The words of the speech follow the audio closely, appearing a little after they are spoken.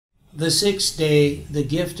The sixth day, the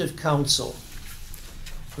gift of counsel.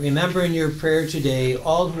 Remember in your prayer today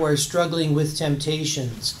all who are struggling with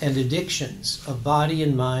temptations and addictions of body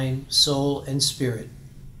and mind, soul and spirit.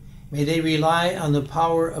 May they rely on the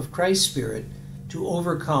power of Christ's Spirit to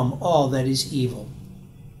overcome all that is evil.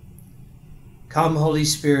 Come, Holy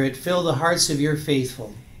Spirit, fill the hearts of your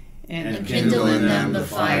faithful, and kindle in them the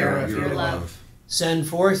fire of your love. Send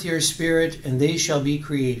forth your Spirit, and they shall be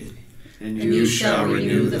created, and you shall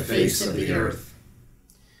renew the face of the earth.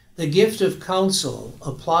 The gift of counsel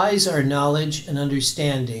applies our knowledge and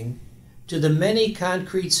understanding to the many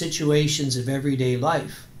concrete situations of everyday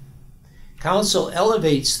life. Counsel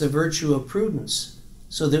elevates the virtue of prudence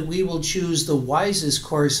so that we will choose the wisest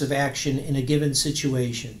course of action in a given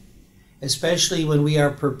situation, especially when we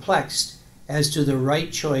are perplexed as to the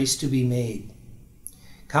right choice to be made.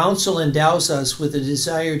 Counsel endows us with a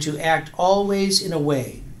desire to act always in a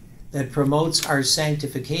way that promotes our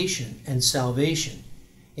sanctification and salvation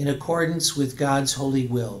in accordance with God's holy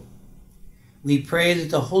will. We pray that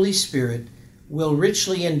the Holy Spirit will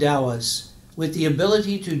richly endow us with the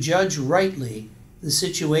ability to judge rightly the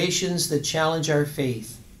situations that challenge our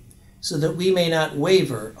faith, so that we may not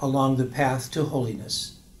waver along the path to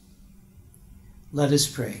holiness. Let us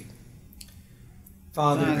pray.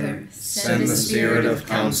 Father, send the Spirit of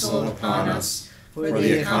counsel upon us for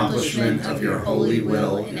the accomplishment of your holy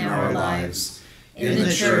will in our lives, in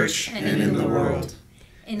the church and in the world.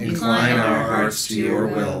 Incline our hearts to your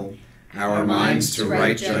will, our minds to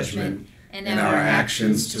right judgment, and our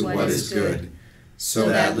actions to what is good, so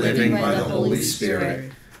that living by the Holy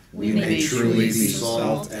Spirit, we may truly be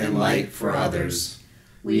salt and light for others.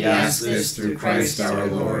 We ask this through Christ our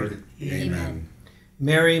Lord. Amen.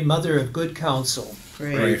 Mary, Mother of Good Counsel,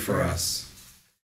 pray for us.